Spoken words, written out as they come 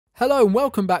Hello and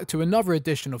welcome back to another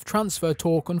edition of Transfer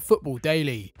Talk on Football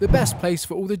Daily, the best place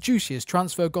for all the juiciest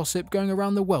transfer gossip going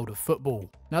around the world of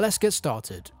football. Now let's get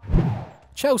started.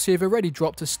 Chelsea have already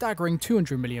dropped a staggering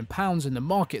 £200 million in the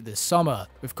market this summer,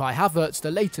 with Kai Havertz the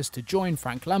latest to join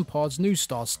Frank Lampard's new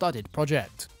star-studded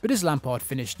project. But is Lampard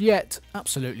finished yet?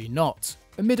 Absolutely not.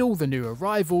 Amid all the new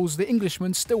arrivals, the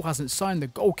Englishman still hasn't signed the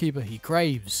goalkeeper he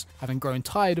craves, having grown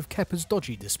tired of Kepa's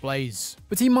dodgy displays.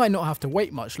 But he might not have to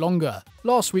wait much longer.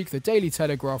 Last week, the Daily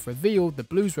Telegraph revealed the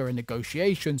Blues were in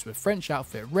negotiations with French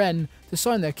outfit Rennes to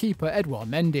sign their keeper Edouard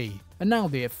Mendy, and now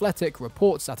The Athletic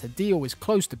reports that a deal is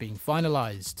close to being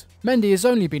finalised. Mendy has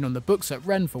only been on the books at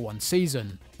Rennes for one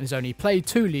season, and has only played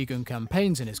 2 Ligue 1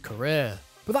 campaigns in his career.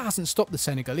 But that hasn't stopped the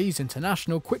Senegalese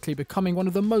international quickly becoming one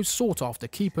of the most sought-after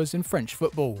keepers in French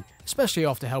football, especially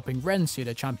after helping Rennes seal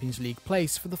a Champions League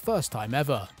place for the first time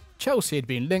ever. Chelsea had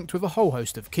been linked with a whole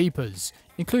host of keepers,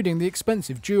 including the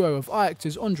expensive duo of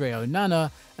Ajax's Andre Onana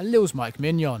and Lille's Mike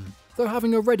Mignon. Though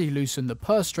having already loosened the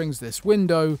purse strings this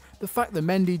window, the fact the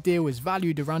Mendy deal is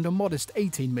valued around a modest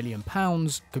 £18 million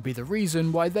could be the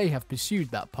reason why they have pursued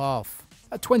that path.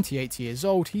 At 28 years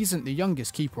old, he isn't the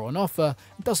youngest keeper on offer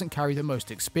and doesn't carry the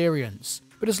most experience.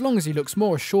 But as long as he looks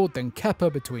more assured than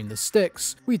Kepa between the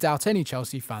sticks, we doubt any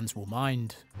Chelsea fans will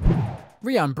mind.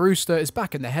 Rhian Brewster is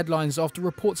back in the headlines after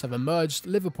reports have emerged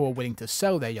Liverpool are willing to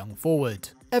sell their young forward.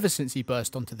 Ever since he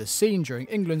burst onto the scene during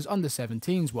England's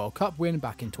Under-17s World Cup win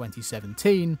back in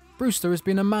 2017, Brewster has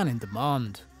been a man in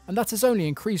demand. And that has only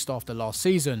increased after last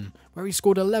season, where he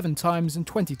scored 11 times in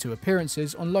 22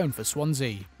 appearances on loan for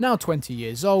Swansea. Now 20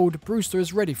 years old, Brewster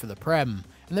is ready for the Prem,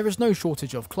 and there is no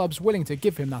shortage of clubs willing to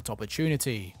give him that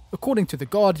opportunity. According to The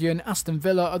Guardian, Aston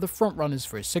Villa are the frontrunners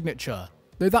for his signature,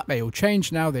 though that may all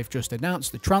change now they've just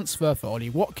announced the transfer for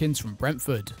Ollie Watkins from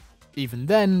Brentford. Even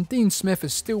then, Dean Smith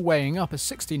is still weighing up a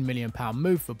 £16 million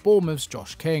move for Bournemouth's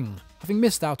Josh King, having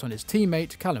missed out on his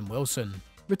teammate Callum Wilson.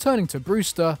 Returning to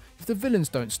Brewster, if the villains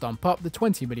don't stump up the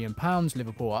 £20 million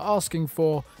Liverpool are asking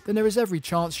for, then there is every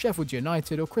chance Sheffield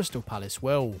United or Crystal Palace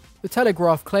will. The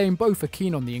Telegraph claim both are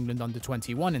keen on the England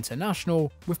Under-21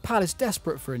 international, with Palace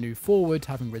desperate for a new forward,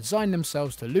 having resigned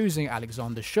themselves to losing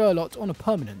Alexander Sherlock on a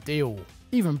permanent deal.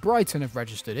 Even Brighton have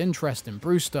registered interest in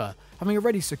Brewster, having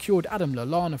already secured Adam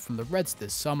Lallana from the Reds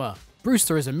this summer.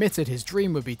 Brewster has admitted his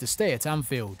dream would be to stay at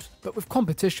Anfield, but with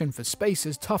competition for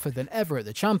spaces tougher than ever at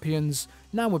the Champions,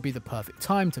 now would be the perfect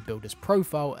time to build his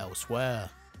profile elsewhere.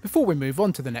 Before we move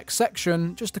on to the next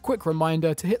section, just a quick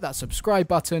reminder to hit that subscribe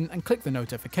button and click the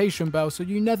notification bell so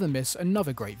you never miss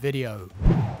another great video.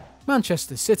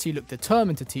 Manchester City look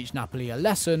determined to teach Napoli a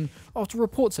lesson after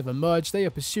reports have emerged they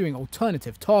are pursuing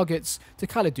alternative targets to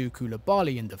Kalidou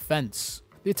Koulibaly in defence.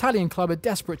 The Italian club are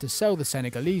desperate to sell the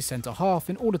Senegalese centre-half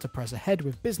in order to press ahead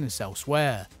with business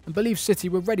elsewhere, and believe City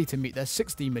were ready to meet their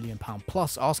 £60 million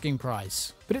plus asking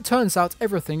price. But it turns out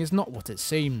everything is not what it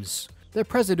seems. Their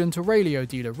president Aurelio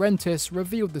De Laurentiis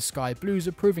revealed the Sky Blues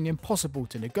are proving impossible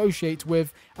to negotiate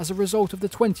with as a result of the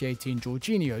 2018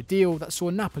 Jorginho deal that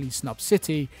saw Napoli snub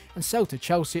City and sell to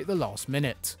Chelsea at the last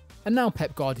minute. And now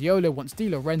Pep Guardiola wants De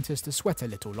Laurentiis to sweat a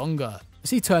little longer,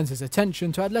 as he turns his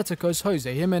attention to Atletico's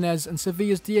Jose Jimenez and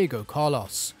Sevilla's Diego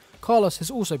Carlos. Carlos has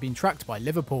also been tracked by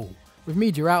Liverpool, with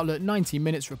media outlet 90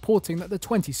 Minutes reporting that the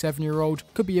 27-year-old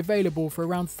could be available for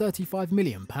around £35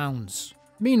 million.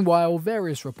 Meanwhile,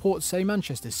 various reports say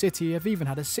Manchester City have even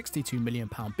had a £62 million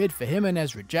bid for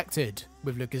Jimenez rejected,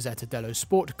 with La Gazzetta dello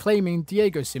Sport claiming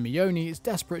Diego Simeone is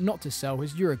desperate not to sell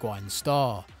his Uruguayan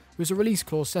star, who has a release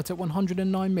clause set at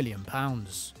 £109 million.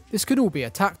 This could all be a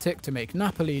tactic to make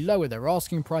Napoli lower their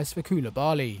asking price for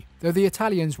Koulibaly, though the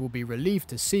Italians will be relieved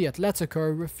to see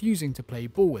Atletico refusing to play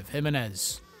ball with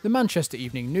Jimenez. The Manchester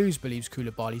Evening News believes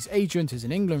Koulibaly's agent is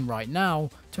in England right now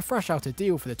to thrash out a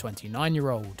deal for the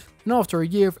 29-year-old. And after a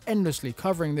year of endlessly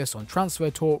covering this on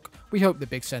Transfer Talk, we hope the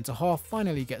big centre-half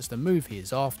finally gets the move he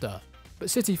is after.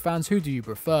 But City fans, who do you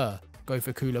prefer? Go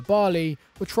for Koulibaly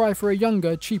or try for a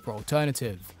younger, cheaper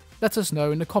alternative? Let us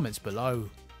know in the comments below.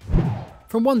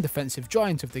 From one defensive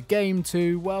giant of the game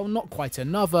to, well, not quite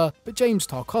another, but James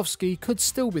Tarkowski could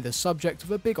still be the subject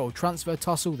of a big old transfer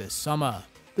tussle this summer.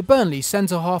 The Burnley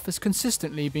centre-half has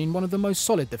consistently been one of the most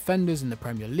solid defenders in the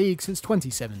Premier League since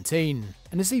 2017,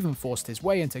 and has even forced his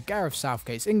way into Gareth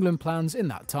Southgate's England plans in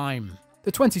that time.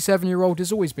 The 27-year-old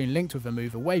has always been linked with a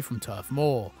move away from Turf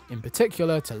Moor, in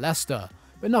particular to Leicester,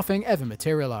 but nothing ever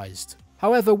materialised.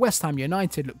 However, West Ham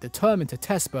United look determined to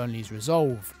test Burnley's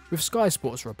resolve, with Sky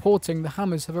Sports reporting the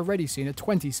Hammers have already seen a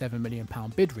 £27 million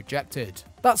bid rejected.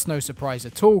 That's no surprise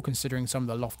at all considering some of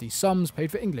the lofty sums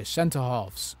paid for English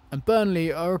centre-halves, and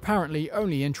Burnley are apparently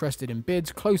only interested in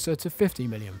bids closer to £50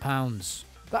 million.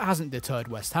 That hasn't deterred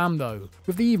West Ham though,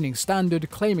 with the Evening Standard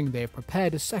claiming they have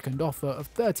prepared a second offer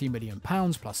of £30 million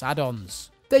plus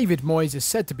add-ons. David Moyes is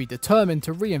said to be determined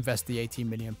to reinvest the £18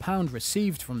 million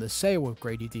received from the sale of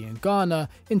Grady Diangana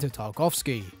into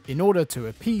Tarkowski, in order to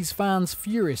appease fans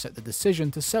furious at the decision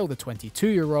to sell the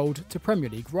 22-year-old to Premier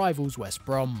League rivals West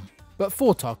Brom. But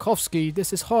for Tarkowski,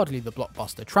 this is hardly the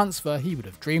blockbuster transfer he would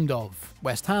have dreamed of.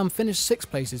 West Ham finished 6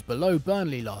 places below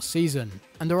Burnley last season,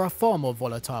 and are a far more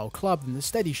volatile club than the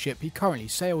steady ship he currently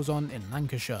sails on in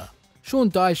Lancashire. Sean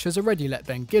Dyche has already let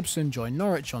Ben Gibson join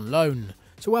Norwich on loan,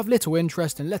 so we'll have little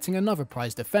interest in letting another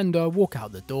prize defender walk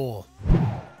out the door.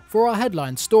 For our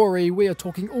headline story, we are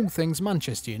talking all things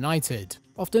Manchester United,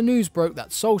 after news broke that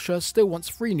Solskjaer still wants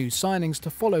 3 new signings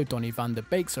to follow Donny van de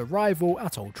Beek's arrival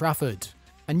at Old Trafford.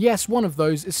 And yes, one of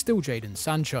those is still Jadon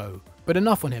Sancho, but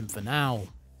enough on him for now.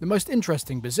 The most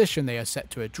interesting position they are set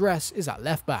to address is at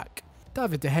left back.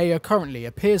 David De Gea currently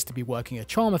appears to be working a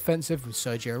charm offensive with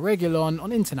Sergio Reguilon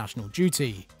on international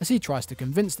duty, as he tries to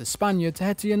convince the Spaniard to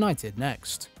head to United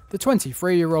next. The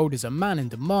 23-year-old is a man in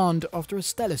demand after a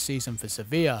stellar season for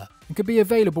Sevilla, and could be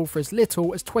available for as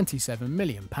little as £27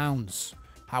 million.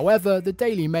 However, the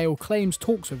Daily Mail claims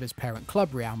talks with his parent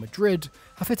club Real Madrid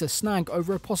have hit a snag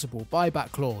over a possible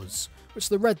buyback clause, which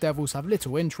the Red Devils have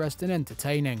little interest in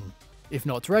entertaining. If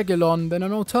not Reguilon, then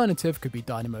an alternative could be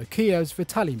Dynamo Kiev's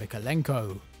Vitaly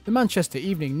Mykolenko. The Manchester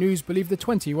Evening News believe the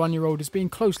 21-year-old is being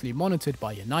closely monitored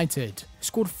by United, who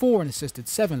scored 4 and assisted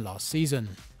 7 last season.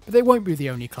 But they won't be the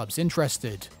only clubs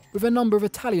interested, with a number of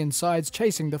Italian sides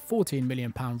chasing the £14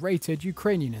 million rated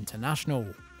Ukrainian international.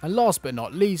 And last but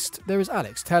not least, there is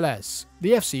Alex Telles.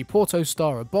 The FC Porto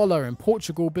star Ebola in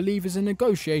Portugal believe is in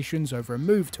negotiations over a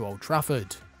move to Old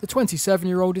Trafford. The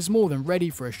 27-year-old is more than ready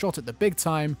for a shot at the big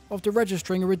time after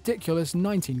registering a ridiculous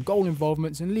 19 goal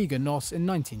involvements in Liga NOS in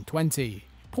 1920.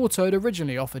 Porto had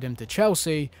originally offered him to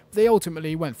Chelsea, but they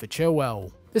ultimately went for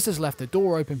Chilwell. This has left the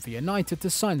door open for United to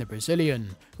sign the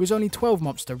Brazilian, who has only 12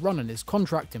 months to run on his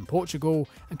contract in Portugal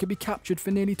and could be captured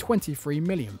for nearly £23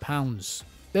 million.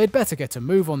 They had better get a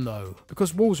move on though,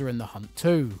 because Wolves are in the hunt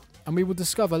too, and we will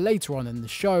discover later on in the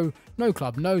show, no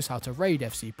club knows how to raid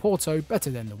FC Porto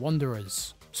better than the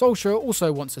Wanderers. Solskjaer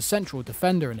also wants a central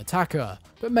defender and attacker,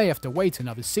 but may have to wait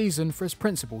another season for his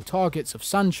principal targets of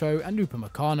Sancho and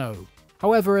Upamecano.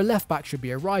 However, a left-back should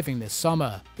be arriving this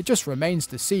summer, it just remains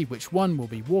to see which one will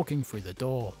be walking through the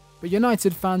door. But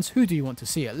United fans, who do you want to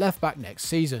see at left-back next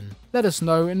season? Let us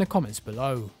know in the comments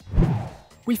below.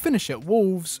 We finish at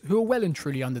Wolves, who are well and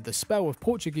truly under the spell of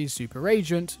Portuguese super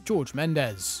agent Jorge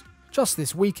Mendes. Just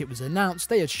this week it was announced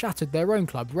they had shattered their own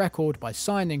club record by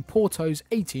signing Porto's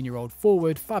 18-year-old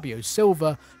forward Fabio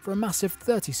Silva for a massive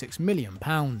 £36 million.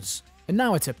 And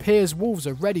now it appears Wolves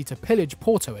are ready to pillage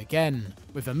Porto again,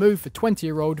 with a move for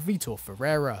 20-year-old Vitor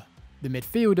Ferreira. The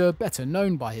midfielder, better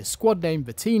known by his squad name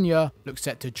Vitinha, looks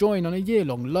set to join on a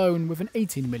year-long loan with an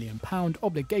 £18 million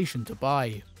obligation to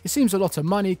buy. It seems a lot of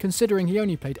money considering he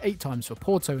only played 8 times for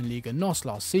Porto in Liga NOS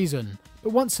last season,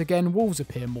 but once again Wolves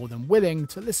appear more than willing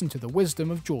to listen to the wisdom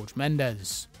of Jorge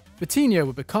Mendes. Vitinha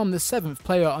would become the 7th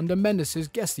player under Mendes'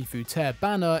 Gesti Futer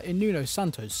banner in Nuno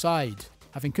Santo's side,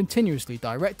 having continuously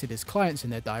directed his clients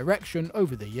in their direction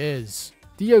over the years.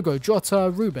 Diogo Jota,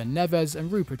 Ruben Neves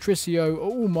and Rui Patricio are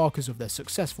all markers of their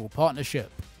successful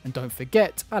partnership. And don't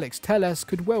forget, Alex Telles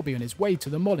could well be on his way to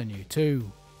the Molineux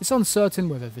too. It's uncertain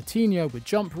whether Vitinha would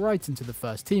jump right into the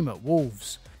first team at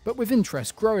Wolves, but with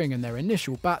interest growing in their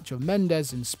initial batch of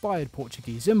Mendes-inspired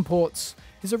Portuguese imports,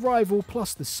 his arrival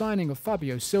plus the signing of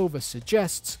Fabio Silva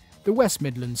suggests the West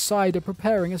Midlands side are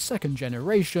preparing a second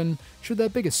generation should their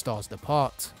biggest stars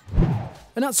depart.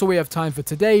 And that's all we have time for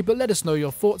today, but let us know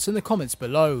your thoughts in the comments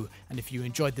below, and if you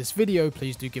enjoyed this video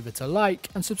please do give it a like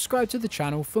and subscribe to the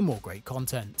channel for more great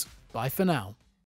content. Bye for now.